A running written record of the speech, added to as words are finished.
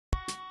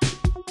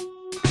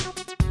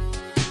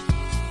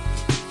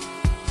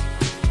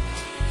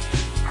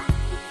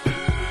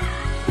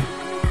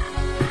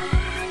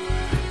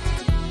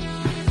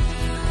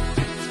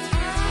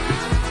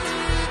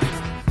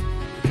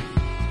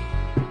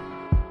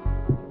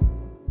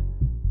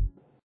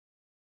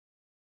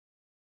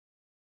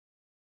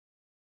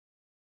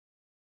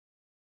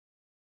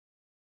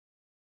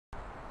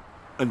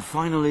And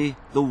finally,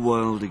 the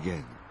world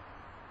again.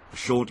 A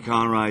short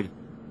car ride,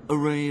 a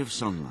ray of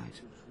sunlight.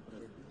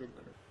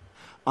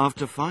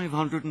 After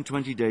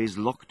 520 days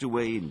locked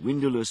away in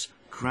windowless,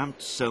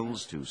 cramped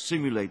cells to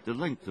simulate the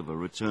length of a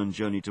return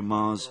journey to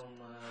Mars,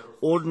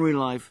 ordinary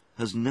life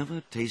has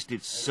never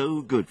tasted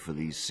so good for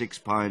these 6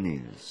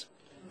 pioneers.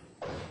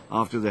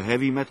 After the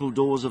heavy metal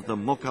doors of the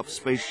mock-up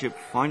spaceship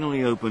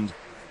finally opened,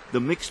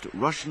 the mixed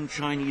Russian,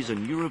 Chinese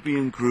and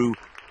European crew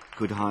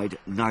could hide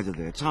neither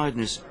their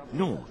tiredness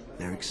nor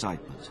their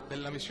excitement.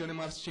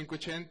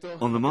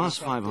 On the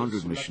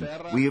Mars-500 mission,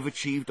 we have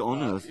achieved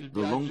on Earth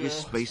the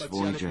longest space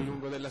voyage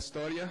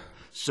ever,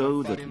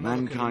 so that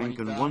mankind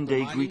can one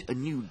day greet a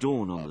new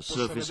dawn on the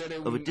surface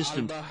of a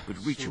distant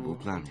but reachable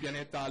planet.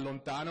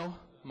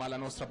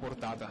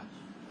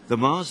 The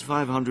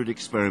Mars-500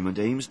 experiment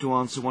aims to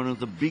answer one of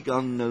the big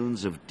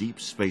unknowns of deep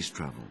space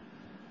travel.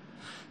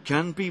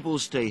 Can people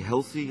stay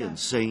healthy and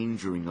sane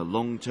during a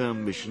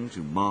long-term mission to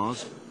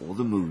Mars or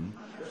the Moon?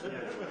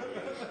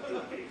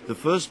 The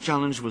first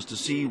challenge was to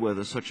see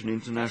whether such an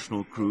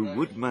international crew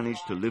would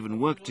manage to live and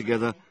work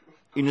together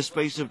in a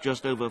space of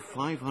just over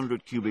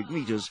 500 cubic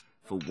meters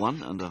for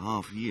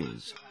 1.5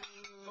 years.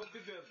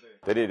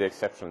 They did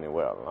exceptionally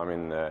well. I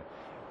mean,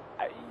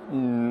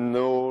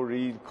 no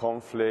real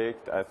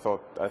conflict. I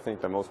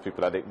think that most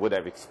people would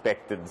have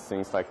expected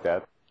things like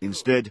that.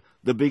 Instead,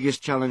 the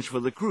biggest challenge for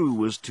the crew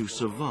was to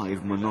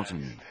survive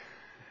monotony.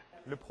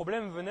 The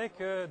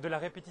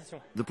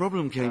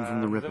problem came from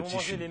the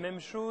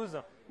repetition.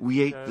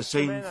 We ate the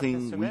same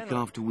thing week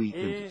after week,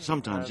 and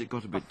sometimes it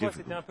got a bit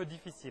difficult,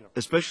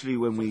 especially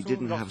when we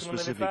didn't have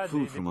specific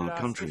food from our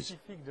countries.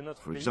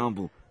 For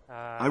example,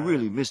 I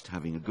really missed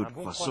having a good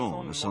croissant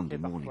on a Sunday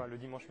morning.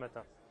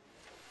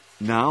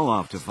 Now,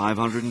 after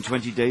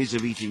 520 days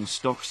of eating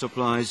stock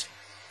supplies,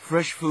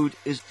 fresh food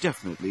is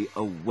definitely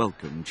a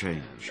welcome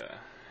change.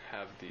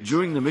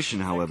 During the mission,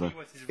 however,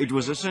 it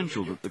was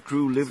essential that the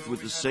crew lived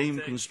with the same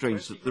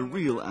constraints that the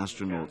real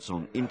astronauts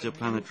on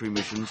interplanetary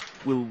missions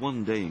will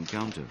one day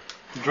encounter.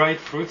 Dried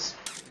fruits.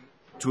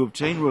 To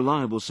obtain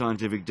reliable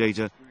scientific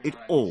data, it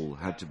all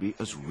had to be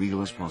as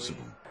real as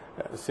possible.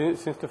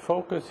 Since the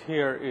focus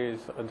here is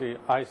the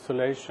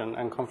isolation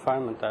and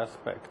confinement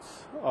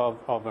aspects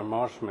of a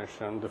Mars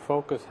mission, the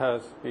focus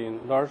has been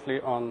largely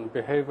on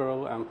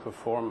behavioral and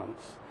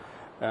performance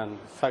and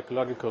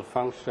psychological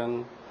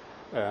function,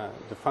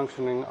 the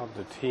functioning of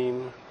the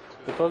team,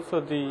 but also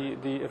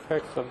the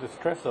effects of the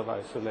stress of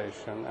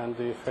isolation and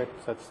the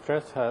effects that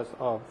stress has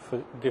of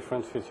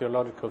different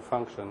physiological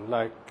function,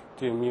 like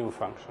the immune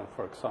function,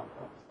 for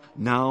example.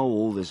 Now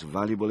all this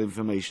valuable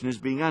information is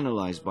being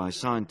analyzed by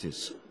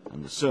scientists,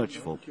 and the search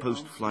for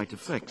post-flight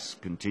effects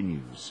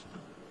continues.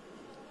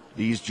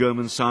 These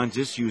German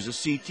scientists use a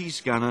CT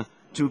scanner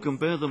to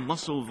compare the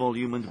muscle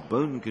volume and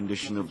bone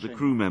condition of the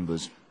crew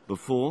members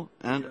before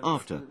and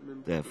after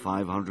their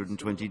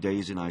 520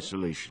 days in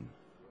isolation.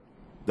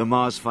 The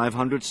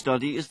Mars-500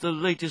 study is the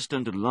latest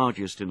and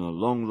largest in a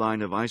long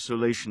line of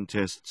isolation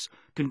tests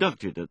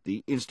conducted at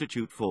the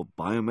Institute for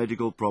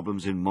Biomedical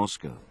Problems in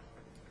Moscow.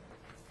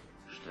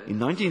 In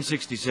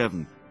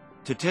 1967,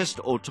 to test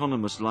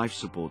autonomous life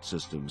support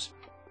systems,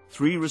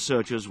 3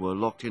 researchers were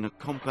locked in a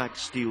compact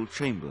steel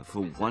chamber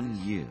for 1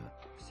 year.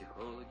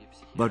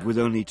 But with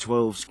only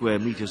 12 square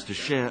meters to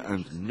share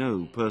and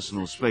no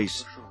personal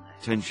space,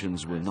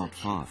 tensions were not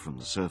far from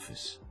the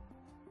surface.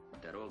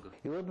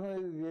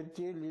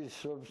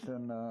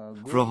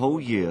 For a whole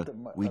year,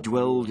 we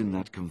dwelled in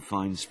that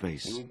confined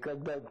space.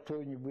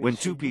 When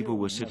 2 people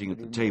were sitting at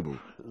the table,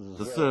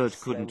 the third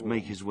couldn't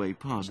make his way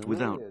past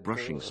without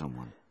brushing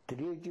someone.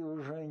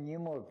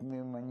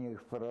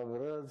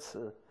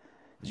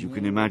 As you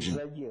can imagine,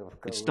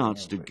 it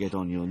starts to get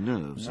on your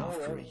nerves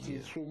after a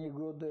year.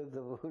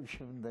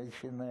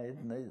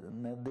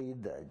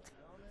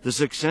 The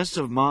success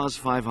of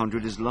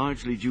Mars-500 is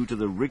largely due to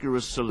the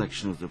rigorous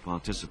selection of the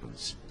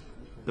participants.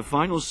 The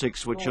final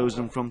 6 were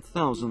chosen from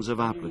thousands of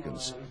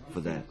applicants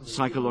for their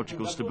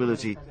psychological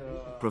stability,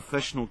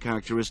 professional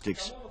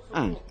characteristics,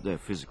 and their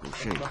physical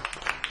shape.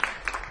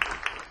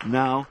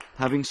 Now,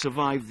 having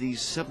survived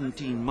these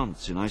 17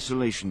 months in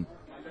isolation,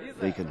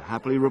 they can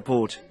happily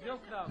report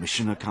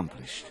mission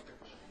accomplished.